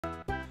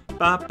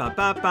Whoa,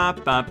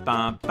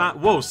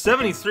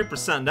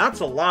 73%.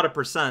 That's a lot of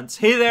percents.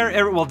 Hey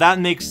there, well, that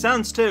makes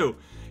sense too.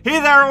 Hey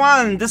there,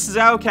 everyone. This is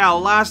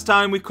Alcal. Last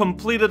time we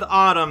completed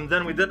Autumn,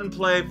 then we didn't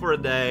play for a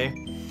day.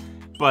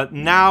 But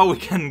now we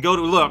can go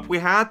to look. We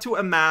had to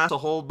amass a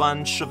whole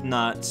bunch of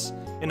nuts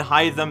and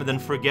hide them and then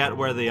forget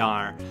where they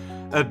are.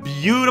 A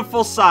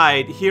beautiful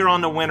sight here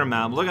on the winter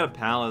map. Look at the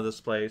palette of this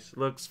place. It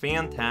looks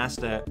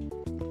fantastic.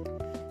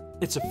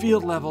 It's a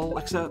field level,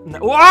 except...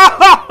 Whoa!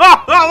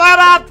 Let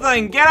that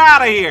thing! Get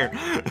out of here!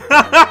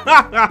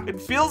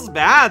 It feels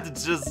bad to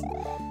just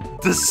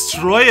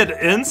destroy it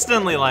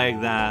instantly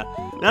like that.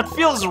 That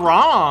feels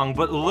wrong,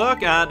 but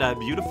look at that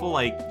beautiful,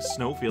 like,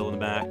 snowfield in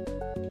the back.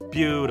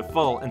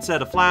 Beautiful.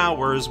 Instead of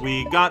flowers,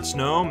 we got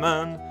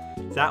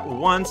snowmen. That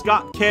once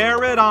got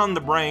carrot on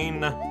the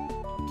brain.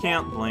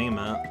 Can't blame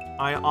it.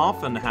 I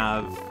often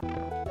have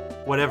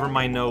whatever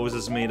my nose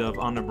is made of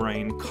on the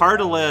brain.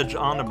 Cartilage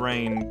on the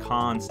brain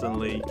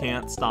constantly.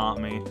 Can't stop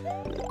me.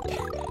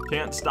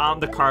 Can't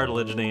stop the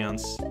cartilage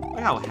dance. Look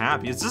how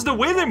happy. It's just the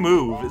way they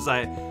move. It's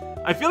like,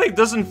 I feel like it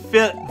doesn't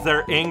fit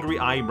their angry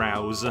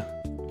eyebrows. If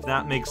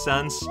that makes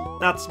sense.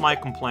 That's my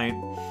complaint.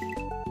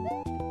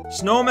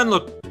 Snowmen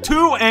look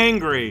too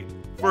angry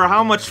for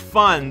how much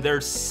fun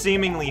they're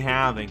seemingly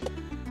having.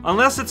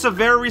 Unless it's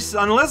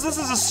unless this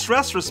is a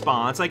stress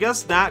response, I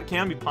guess that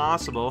can be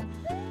possible.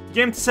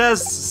 Game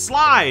says,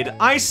 slide!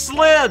 I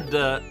slid!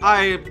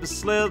 I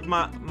slid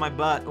my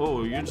butt.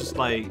 Oh, you're just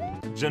like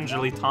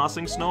gingerly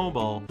tossing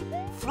snowball.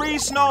 Free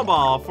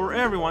snowball for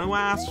everyone who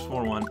asks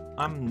for one.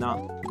 I'm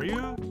not. Are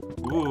you?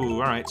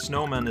 Ooh, alright,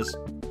 snowman is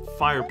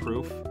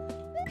fireproof.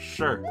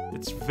 Sure,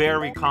 it's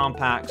very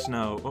compact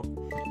snow.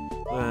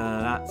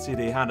 Oh. See,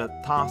 they had a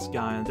toss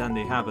guy, and then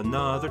they have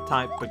another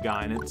type of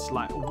guy, and it's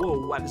like,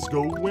 whoa, what is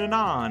going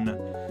on?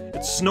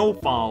 It's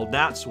snowfall,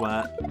 that's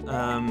what.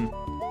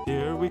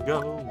 Here we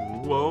go.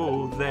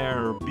 Whoa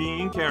there,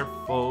 being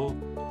careful.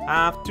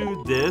 Have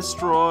to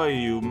destroy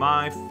you,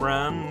 my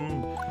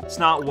friend. It's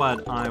not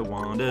what I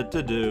wanted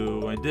to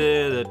do. I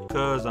did it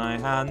cause I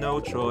had no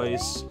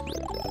choice.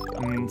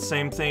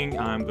 Same thing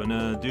I'm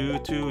gonna do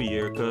to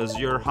you, cause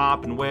you're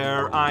hopping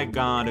where I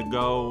gotta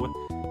go.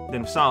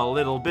 Then we saw a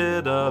little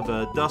bit of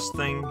a dust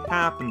thing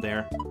happen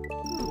there.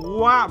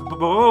 Wow!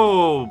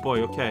 Oh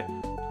boy, okay.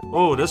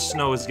 Oh, this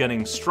snow is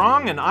getting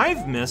strong, and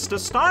I've missed a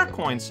star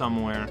coin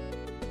somewhere.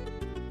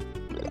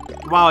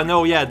 Wow,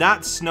 no, yeah,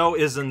 that snow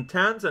is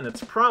intense, and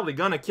it's probably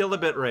gonna kill the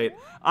bitrate.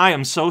 I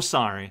am so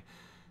sorry.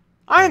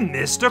 I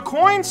missed a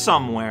coin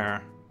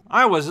somewhere.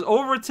 I was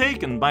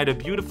overtaken by the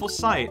beautiful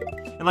sight.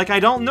 And, like, I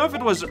don't know if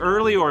it was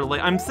early or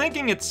late. I'm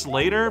thinking it's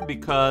later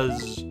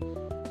because...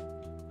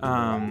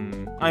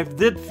 I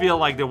did feel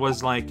like there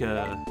was like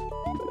a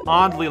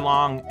oddly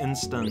long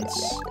instance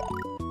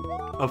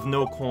of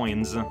no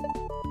coins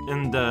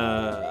in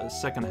the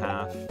second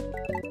half.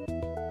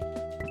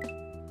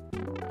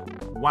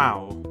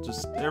 Wow,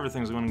 just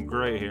everything's going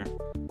great here.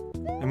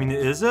 I mean,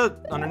 is it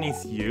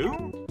underneath you?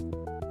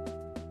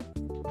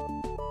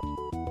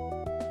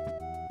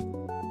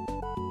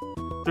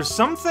 There's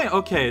something,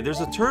 okay, there's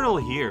a turtle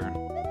here,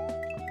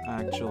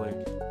 actually.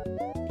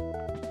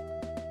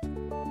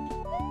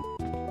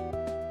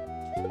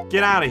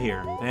 Get out of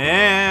here.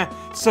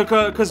 So,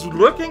 cause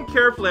looking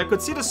carefully, I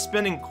could see the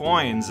spinning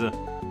coins.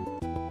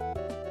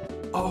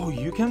 Oh,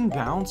 you can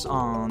bounce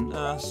on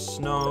a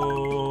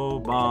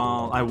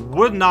snowball. I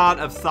would not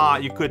have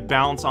thought you could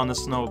bounce on a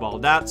snowball.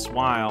 That's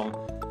wild.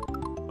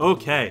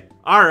 Okay.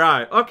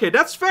 Alright. Okay,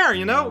 that's fair,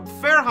 you know?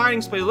 Fair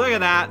hiding space. Look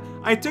at that.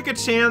 I took a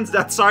chance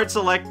that start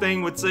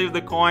selecting would save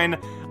the coin.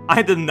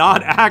 I did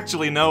not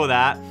actually know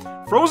that.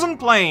 Frozen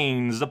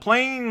plains, the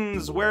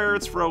plains where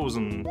it's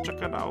frozen.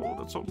 Check it out.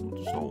 This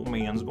old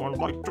man's going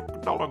like, check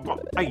it out. I got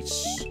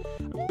ice,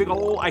 a big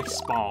old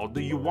ice ball. Do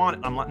you want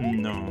it? I'm like,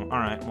 no. All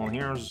right. Well,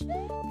 here's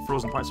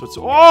frozen parts. So it's,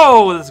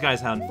 oh, this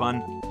guy's having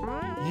fun.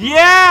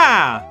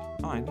 Yeah.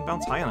 Oh, I didn't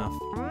bounce high enough.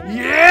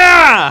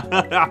 Yeah.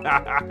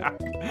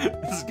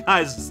 This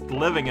guy's just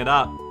living it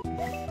up.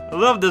 I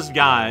love this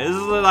guy. This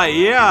is like,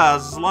 yeah,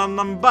 slamming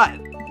them butt.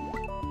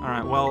 All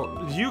right.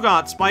 Well, you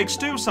got spikes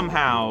too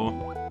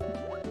somehow.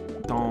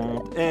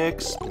 Don't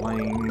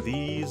explain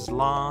these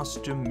laws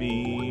to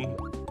me,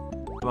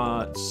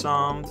 but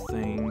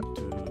something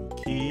to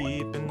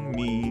keep in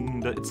me.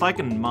 It's like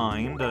in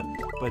mind,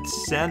 but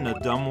said in a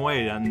dumb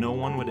way that no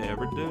one would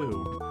ever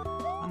do.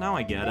 Well, now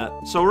I get it.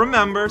 So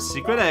remember,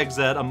 secret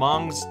exit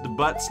amongst the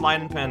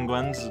butt-sliding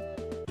penguins.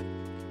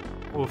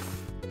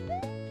 Oof.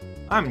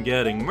 I'm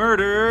getting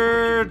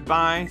murdered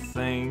by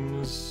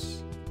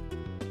things.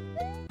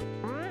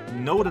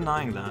 No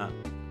denying that.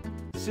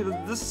 See,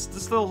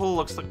 this little hole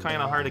looks like kind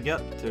of hard to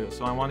get to,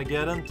 so I want to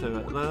get into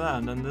it. Look at that.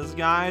 And then this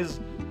guy's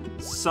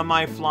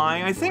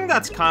semi-flying. I think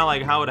that's kind of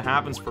like how it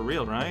happens for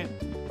real, right?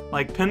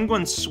 Like,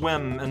 penguins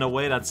swim in a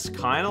way that's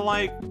kind of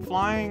like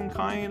flying,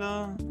 kind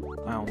of?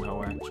 I don't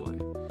know, actually.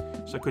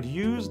 So I could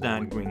use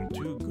that green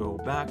to go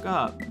back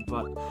up,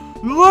 but...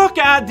 Look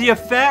at the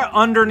effect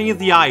underneath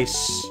the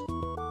ice!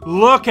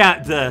 Look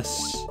at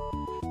this!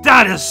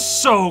 That is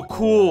so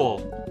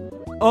cool!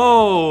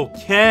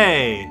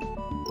 Okay.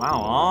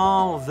 Wow,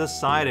 all this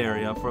side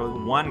area for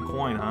 1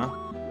 coin, huh?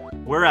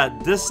 We're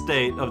at this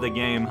state of the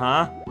game,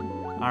 huh?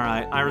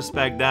 Alright, I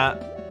respect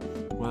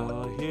that.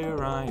 Well,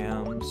 here I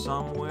am,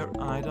 somewhere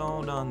I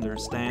don't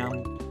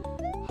understand.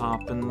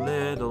 Hoppin'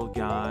 little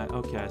guy.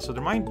 Okay, so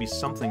there might be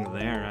something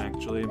there,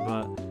 actually,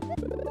 but...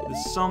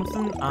 This is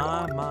something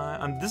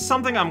this is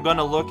something I'm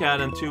gonna look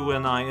at into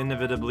when I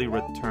inevitably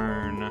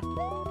return.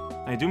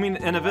 I do mean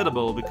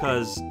inevitable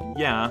because,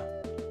 yeah,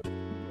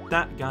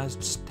 that guy's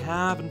just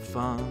having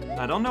fun.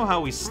 I don't know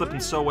how he's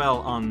slipping so well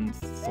on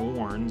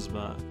thorns,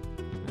 but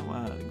you know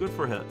what? Good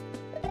for him.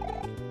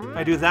 If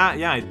I do that,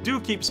 yeah, I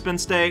do keep spin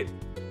state.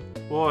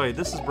 Boy,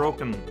 this is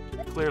broken,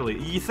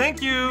 clearly.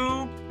 Thank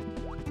you!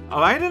 Oh,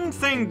 I didn't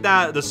think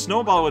that the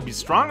snowball would be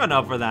strong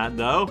enough for that,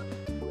 though.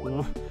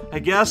 I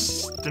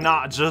guess they're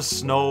not just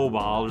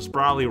snowball, there's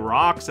probably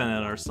rocks in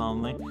it or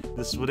something.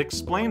 This would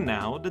explain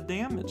now the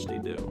damage they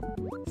do.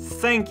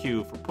 Thank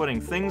you for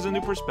putting things into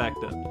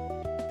perspective.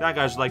 That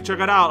guy's like, check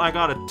it out, I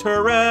got a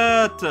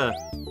turret!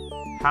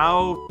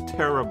 How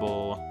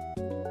terrible.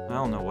 I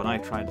don't know what I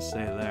tried to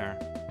say there.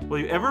 Will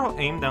you ever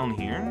aim down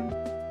here?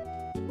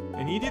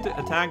 I need you to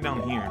attack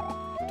down here.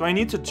 Do I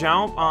need to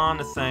jump on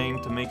a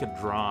thing to make it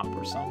drop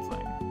or something?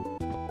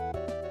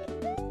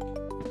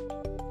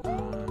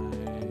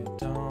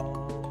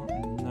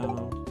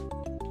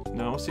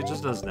 No, see, it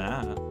just does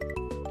that.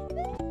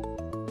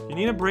 You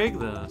need to break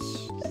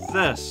this.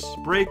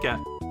 Break it.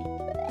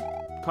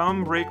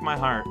 Come break my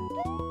heart.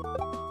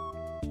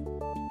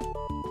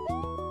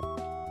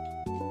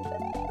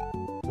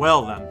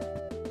 Well then.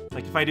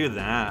 Like if I do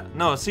that.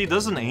 No, see, he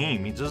doesn't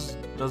aim. He just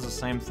does the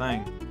same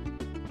thing.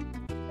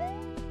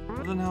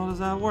 How the hell does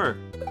that work?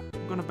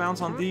 I'm gonna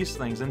bounce on these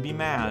things and be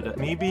mad.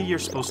 Maybe you're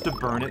supposed to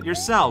burn it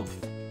yourself.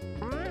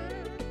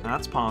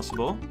 That's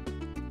possible.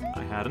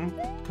 I hadn't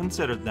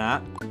considered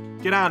that.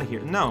 Get out of here.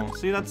 No,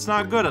 see, that's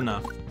not good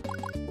enough.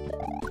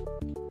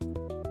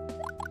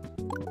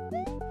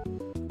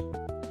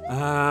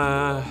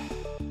 Huh.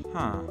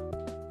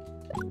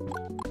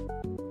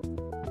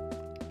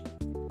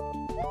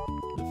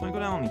 If I go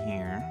down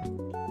here...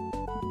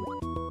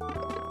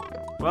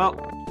 Well...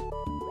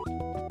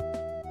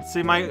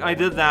 See, I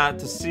did that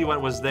to see what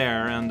was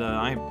there, and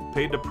I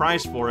paid the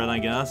price for it, I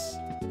guess.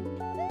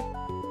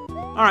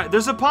 Alright,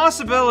 there's a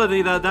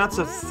possibility that that's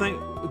a thing...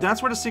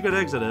 That's where the secret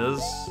exit is.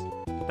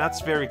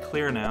 That's very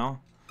clear now.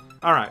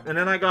 Alright, and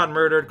then I got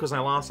murdered because I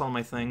lost all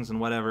my things and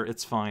whatever,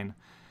 it's fine.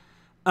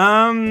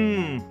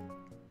 But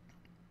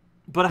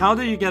how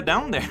do you get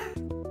down there?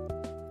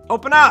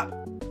 Open up!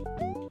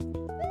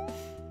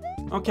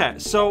 Okay,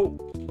 so...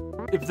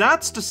 If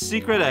that's the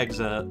secret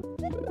exit,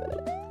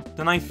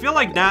 then I feel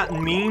like that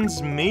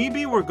means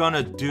maybe we're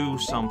gonna do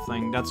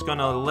something that's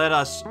gonna let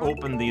us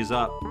open these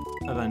up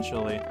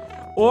eventually.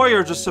 Or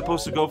you're just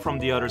supposed to go from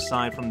the other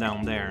side from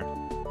down there.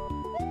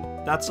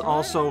 That's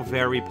also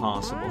very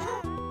possible.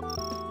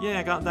 Yeah,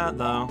 I got that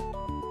though.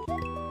 I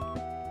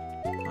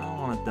don't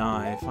want to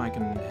die if I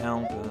can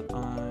help it.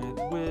 I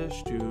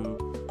wish to...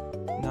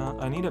 No,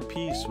 I need a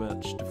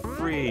P-switch to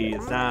free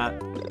that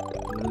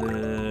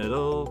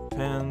little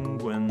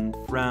penguin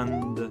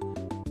friend.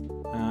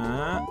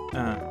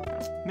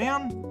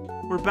 Man,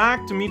 we're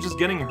back to me just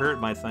getting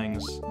hurt by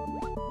things.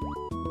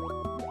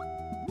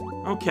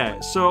 Okay,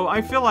 so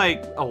I feel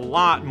like a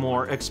lot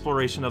more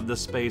exploration of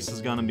this space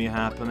is gonna be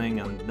happening,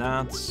 and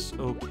that's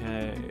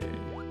okay.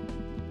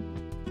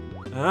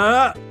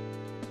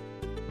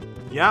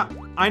 Yeah,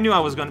 I knew I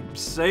was gonna be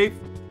safe.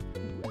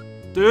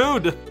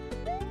 Dude!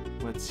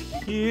 What's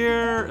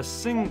here? A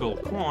single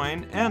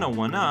coin, and a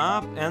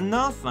 1-up, and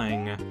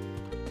nothing.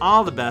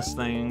 All the best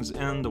things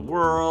in the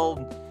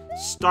world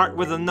start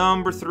with a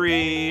number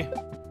 3.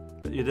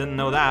 But you didn't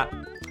know that.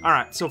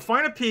 Alright, so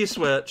find a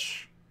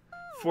P-switch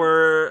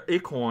for a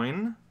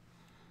coin,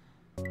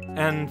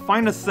 and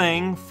find a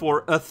thing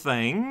for a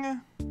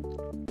thing.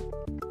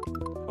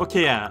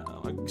 Okay, yeah.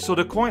 So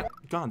the coin...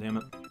 God damn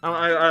it.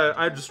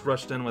 I just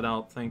rushed in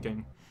without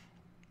thinking.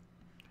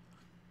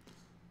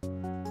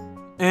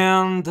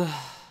 And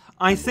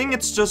I think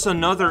it's just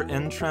another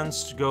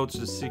entrance to go to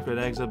the secret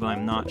exit, but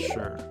I'm not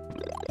sure.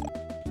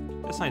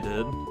 Yes, I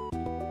did.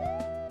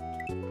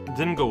 It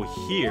didn't go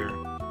here.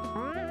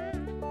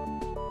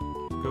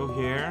 Go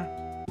here.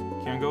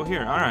 Can't go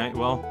here. Alright,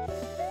 well,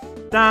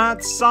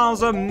 that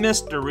solves a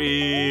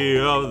mystery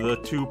of the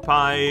 2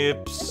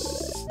 pipes.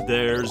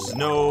 There's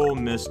no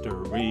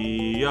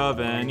mystery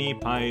of any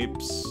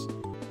pipes.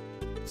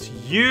 It's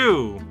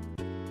you!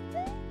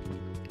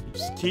 You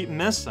just keep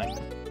missing.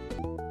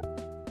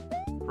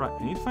 Right,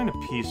 I need to find a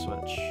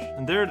P-switch.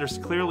 And there's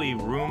clearly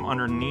room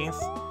underneath.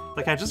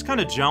 Like, I just kind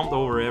of jumped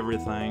over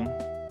everything.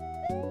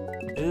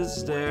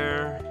 Is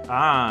there...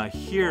 Ah,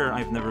 here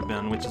I've never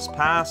been, which is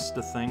past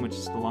the thing, which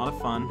is a lot of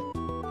fun.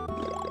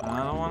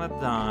 I don't want to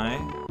die.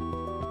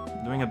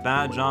 I'm doing a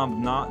bad job of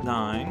not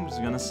dying, I'm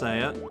just gonna say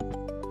it.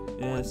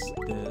 Is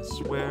this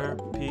where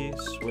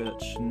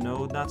P-switch?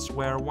 No, that's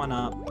where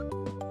 1-up.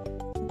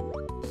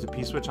 Is the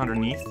P-switch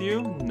underneath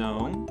you?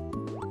 No.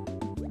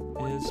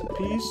 Is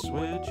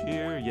P-switch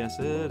here? Yes,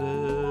 it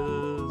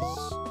is.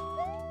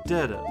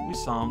 did it. We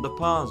solved the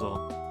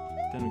puzzle.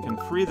 Then we can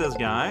free this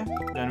guy.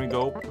 Then we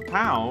go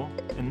pow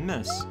and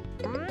miss.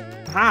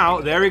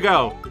 Pow! There we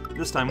go.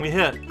 This time we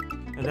hit.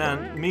 And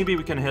then maybe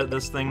we can hit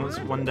this thing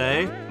one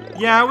day.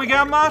 Yeah, we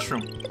got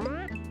mushroom.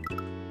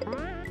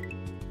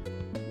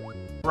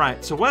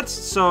 Right, so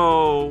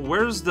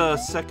where's the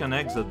second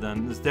exit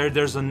then?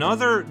 There's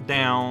another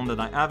down that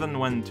I haven't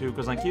went to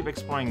because I keep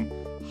exploring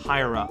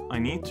higher up. I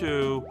need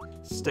to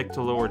stick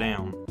to lower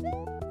down.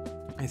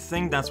 I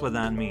think that's what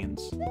that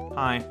means.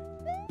 Hi.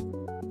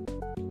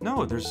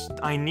 No,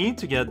 I need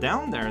to get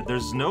down there.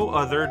 There's no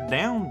other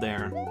down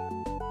there.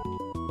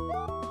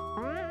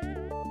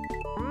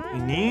 I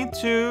need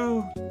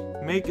to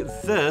make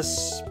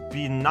this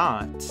be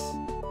not.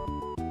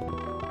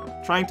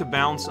 Trying to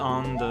bounce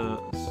on the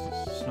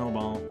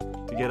snowball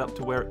to get up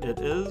to where it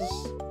is.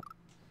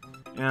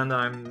 And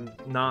I'm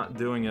not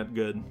doing it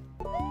good.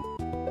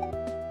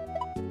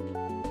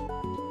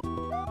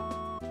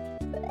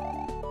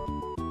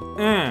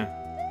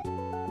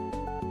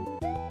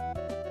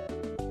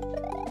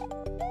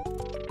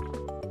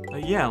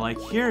 Yeah, like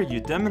here you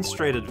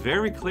demonstrated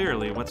very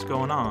clearly what's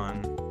going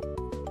on.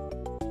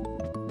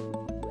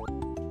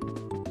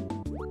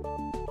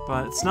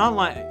 But it's not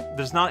like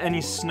there's not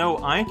any snow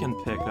I can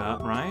pick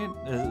up, right?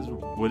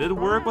 Would it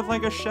work with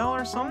like a shell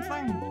or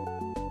something?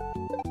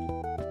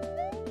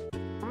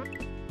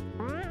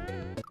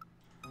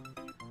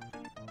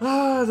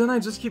 Then I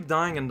just keep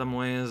dying in dumb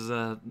ways.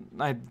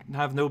 I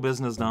have no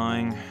business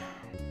dying.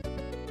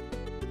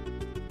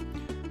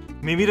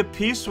 Maybe the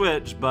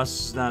P-switch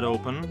busts that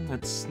open.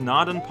 It's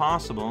not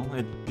impossible.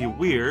 It'd be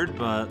weird,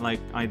 but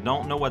like I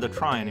don't know what to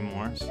try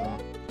anymore, so...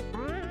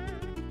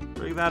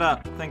 Break that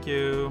up, thank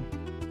you.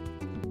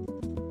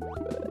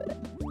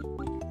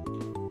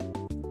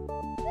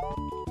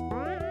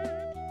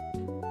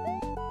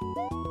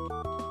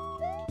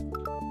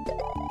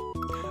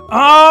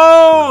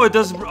 Oh, it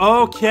does.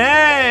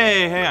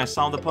 Okay. Hey, I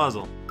solved the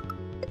puzzle.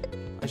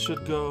 I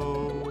should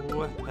go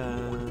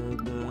ahead.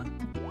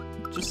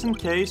 Just in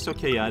case.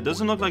 Okay, yeah. It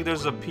doesn't look like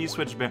there's a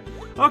P-switch there.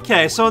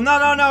 Okay, so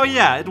no.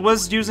 Yeah, it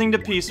was using the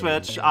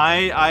P-switch. No,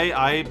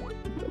 I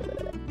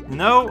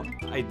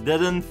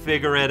didn't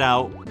figure it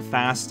out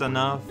fast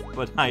enough,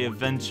 but I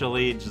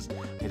eventually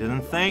I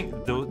didn't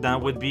think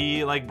that would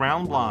be like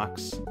brown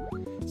blocks.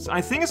 So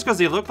I think it's because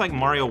they look like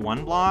Mario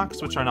 1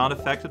 blocks, which are not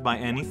affected by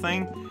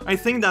anything. I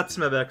think that's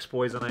Mebex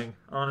poisoning,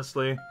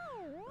 honestly.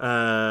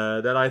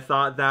 That I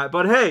thought that.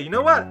 But hey, you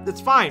know what? It's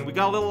fine. We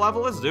got a little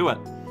level. Let's do it.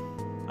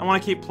 I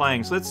want to keep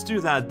playing, so let's do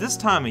that this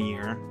time of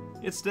year.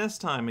 It's this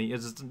time of year.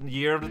 It's the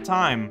year of the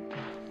time.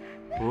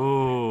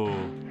 Ooh.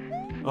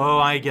 Oh,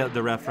 I get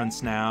the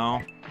reference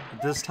now.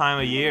 This time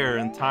of year,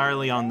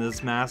 entirely on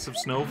this massive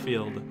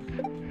snowfield.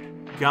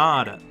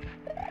 Got it.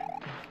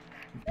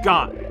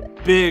 Got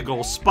it. Big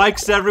ol'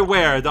 spikes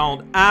everywhere.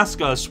 Don't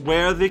ask us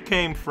where they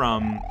came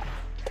from.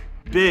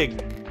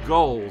 Big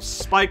ol'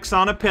 spikes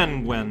on a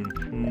penguin.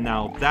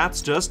 Now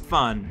that's just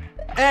fun.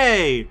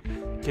 A!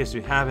 In case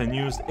you haven't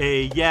used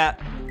A yet,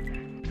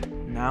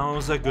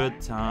 now's a good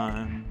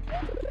time.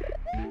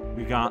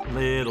 We got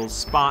little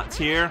spots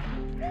here.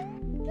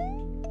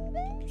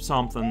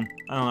 Something.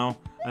 I don't know.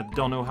 I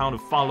don't know how to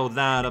follow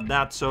that up.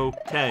 That's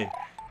okay.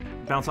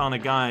 Bounce on a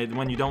guide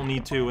when you don't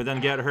need to and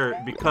then get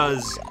hurt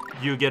because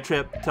you get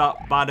tripped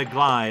up by the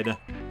glide.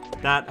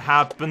 That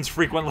happens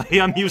frequently.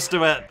 I'm used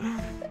to it.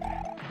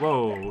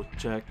 Whoa,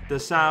 check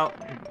this out.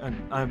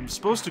 I'm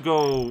supposed to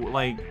go,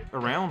 like,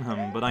 around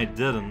him, but I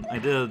didn't. I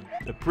did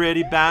a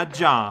pretty bad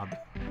job.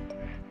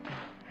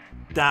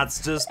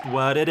 That's just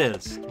what it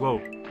is.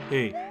 Whoa,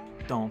 hey,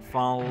 don't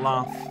fall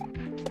off.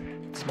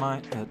 It's my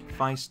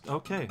advice.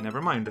 Okay,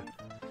 never mind.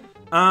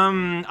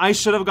 I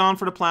should have gone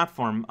for the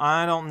platform.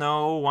 I don't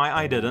know why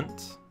I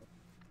didn't.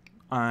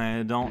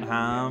 I don't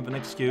have an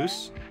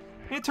excuse.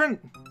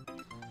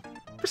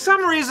 For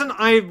some reason,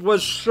 I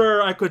was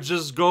sure I could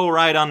just go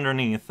right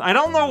underneath. I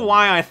don't know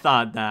why I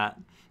thought that.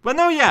 But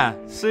no, yeah.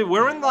 See,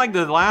 we're in, like,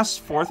 the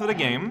last fourth of the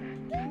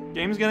game.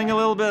 Game's getting a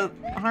little bit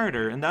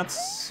harder, and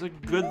that's a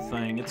good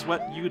thing. It's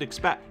what you'd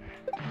expect.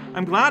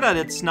 I'm glad that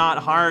it's not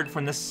hard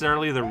for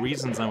necessarily the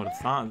reasons I would have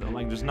thought, though.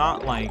 Like, there's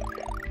not, like...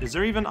 Is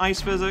there even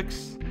ice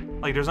physics?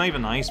 Like, there's not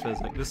even ice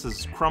physics. This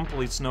is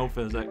crumply snow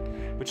physics,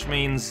 which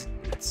means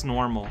it's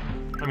normal.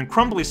 I mean,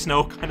 crumbly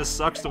snow kind of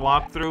sucks to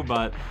walk through,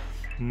 but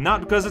not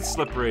because it's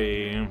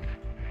slippery.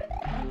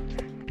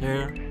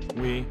 Here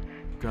we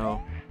go.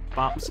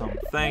 Bop some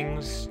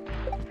things.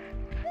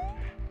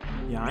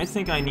 Yeah, I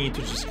think I need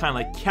to just kind of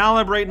like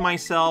calibrate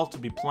myself to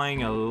be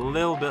playing a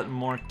little bit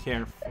more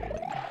carefully.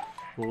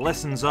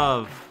 Lessons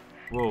of,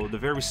 whoa, the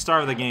very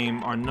start of the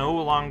game are no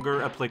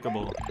longer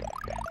applicable.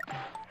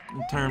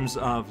 In terms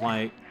of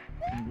like,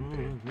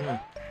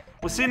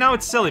 well, see, now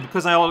it's silly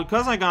because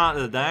I got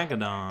the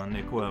Dagadon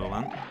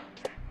equivalent.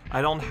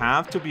 I don't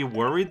have to be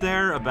worried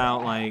there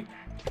about like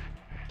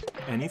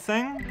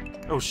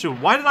anything. Oh shoot!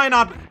 Why did I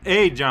not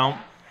A jump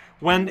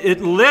when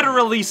it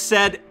literally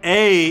said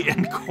A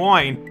in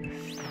coin?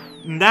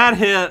 That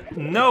hit,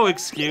 no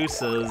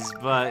excuses.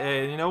 But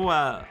hey, you know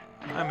what?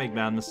 I make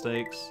bad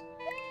mistakes.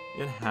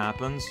 It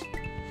happens.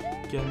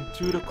 Get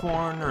into the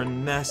corner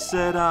and mess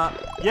it up.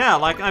 Yeah,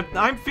 like,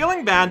 I'm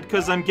feeling bad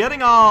because I'm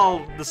getting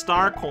all the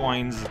star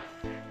coins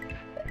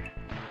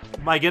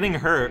by getting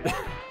hurt.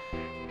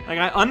 Like,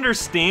 I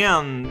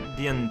understand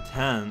the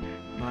intent,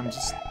 but I'm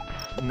just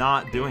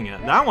not doing it.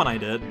 That one I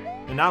did,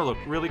 and that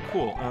looked really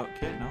cool.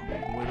 Okay,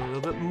 no, wait a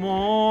little bit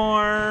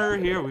more.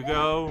 Here we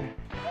go.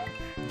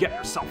 Get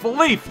yourself a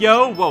leaf,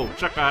 yo! Whoa,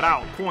 check that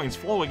out. Coins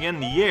flowing in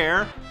the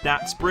air.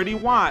 That's pretty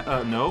wide.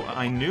 No,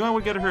 I knew I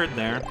would get hurt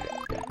there.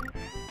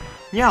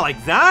 Yeah,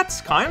 like, that's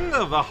kind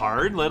of a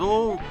hard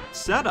little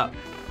setup.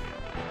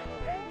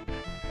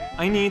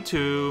 I need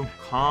to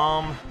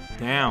calm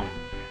down.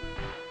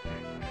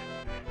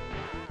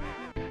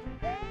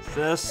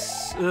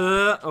 This,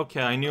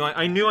 okay, I knew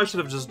I should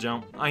have just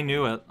jumped. I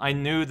knew it. I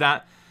knew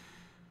that.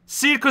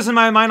 See, because in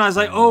my mind I was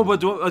like, oh,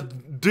 but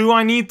do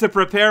I need to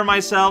prepare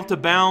myself to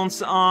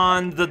bounce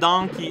on the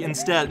donkey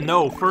instead?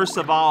 No, first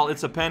of all,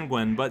 it's a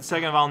penguin, but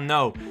second of all,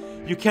 no.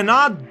 You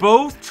cannot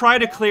both try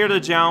to clear the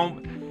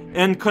jump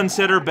and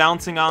consider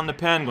bouncing on the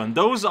penguin.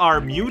 Those are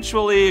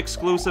mutually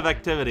exclusive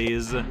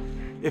activities.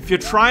 If you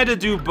try to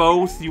do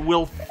both, you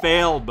will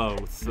fail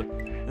both.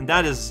 And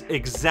that is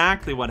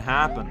exactly what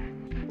happened.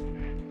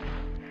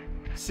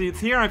 See,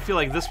 here I feel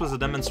like this was a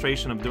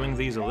demonstration of doing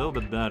these a little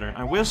bit better.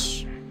 I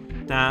wish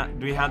that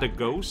we had a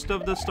ghost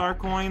of the star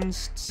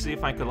coins to see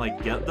if I could,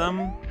 like, get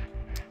them.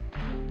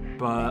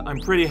 But I'm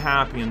pretty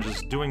happy in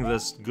just doing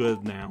this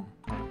good now.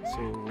 So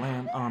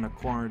land on a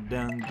corner,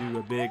 then do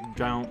a big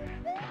jump.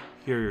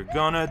 Here you're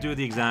gonna do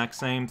the exact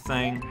same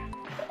thing.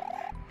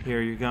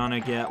 Here you're gonna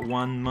get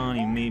 1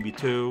 money, maybe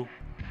 2.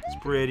 It's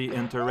pretty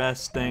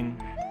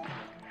interesting.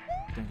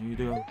 Then you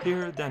do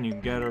here, then you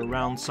get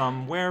around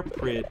somewhere,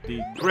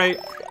 pretty great.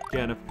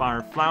 Get a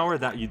fire flower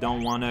that you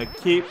don't want to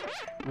keep.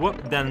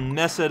 Whoop, then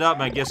mess it up.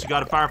 I guess you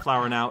got a fire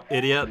flower now,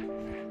 idiot.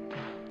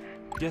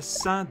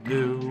 Yes, I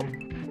do.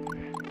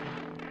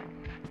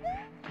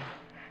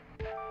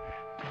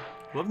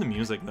 Love the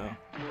music, though.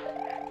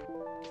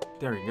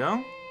 There you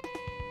go.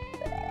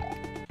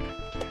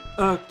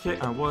 Okay,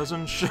 I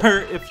wasn't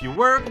sure if you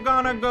were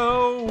gonna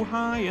go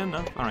high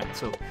enough. Alright,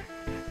 so...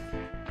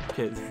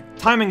 Okay,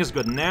 timing is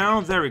good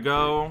now. There we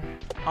go.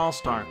 All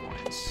star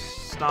coins.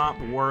 Stop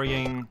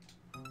worrying.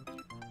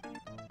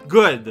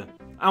 Good!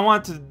 I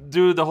want to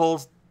do the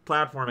whole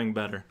platforming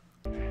better.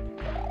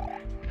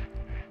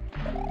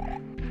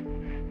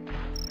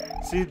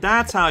 See,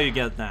 that's how you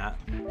get that.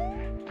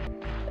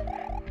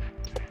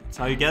 That's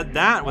how you get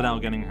that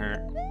without getting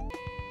hurt.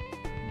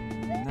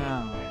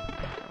 No.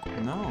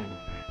 No.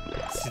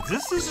 See,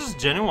 this is just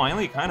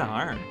genuinely kind of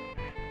hard.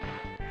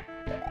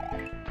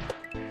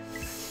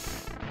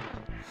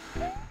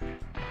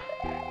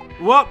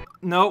 Whoop!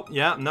 No,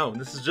 yeah, no.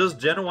 This is just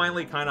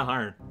genuinely kind of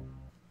hard.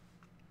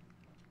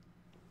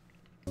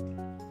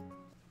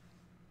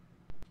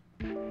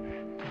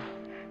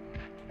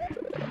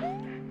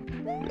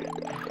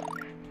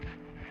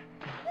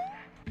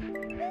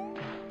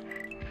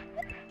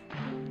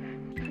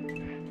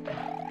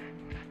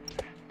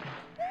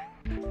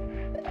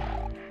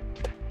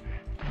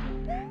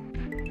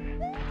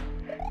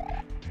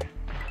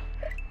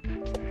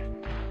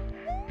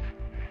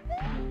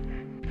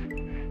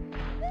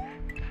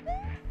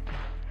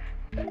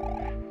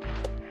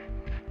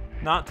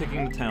 Not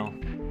taking the tail.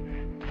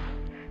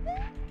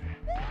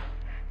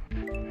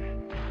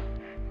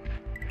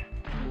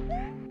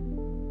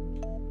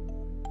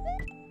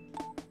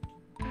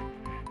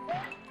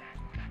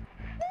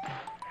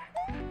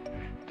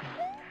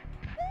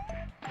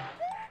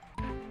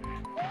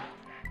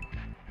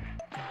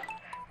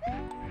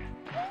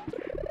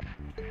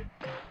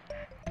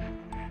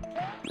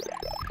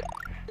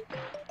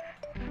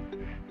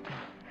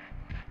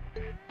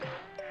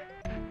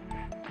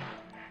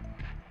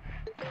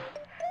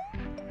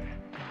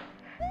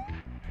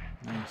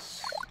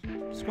 Nice.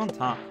 Just go on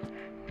top.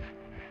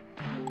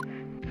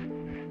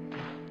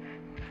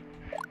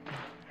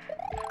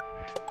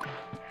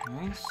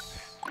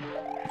 Nice.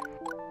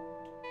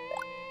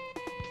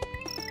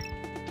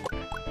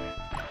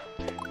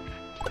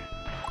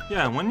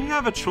 Yeah, when you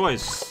have a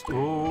choice...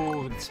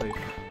 Oh, it's like...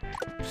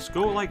 Just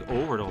go, like,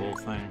 over the whole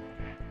thing.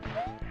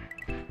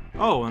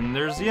 Oh, and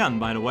there's the end,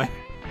 by the way.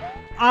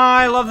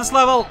 I love this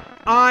level!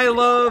 I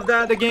love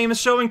that the game is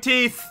showing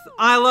teeth!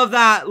 I love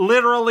that,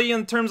 literally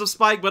in terms of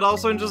spike, but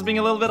also in just being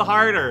a little bit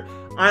harder.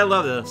 I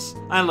love this.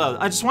 I love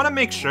it. I just want to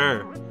make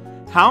sure.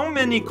 How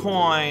many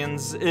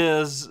coins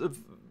is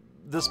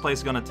this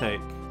place gonna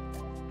take?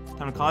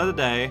 Time to call it a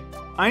day.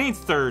 I need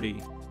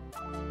 30.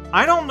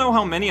 I don't know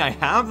how many I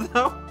have,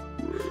 though.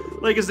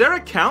 Like, is there a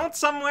count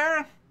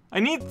somewhere?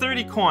 I need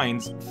 30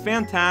 coins.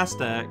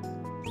 Fantastic.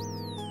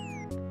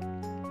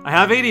 I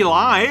have 80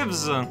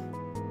 lives.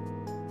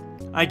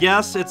 I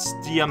guess it's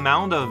the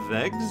amount of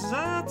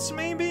exits,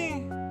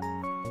 maybe?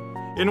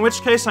 In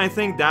which case, I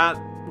think that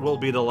will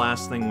be the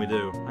last thing we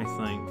do, I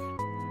think.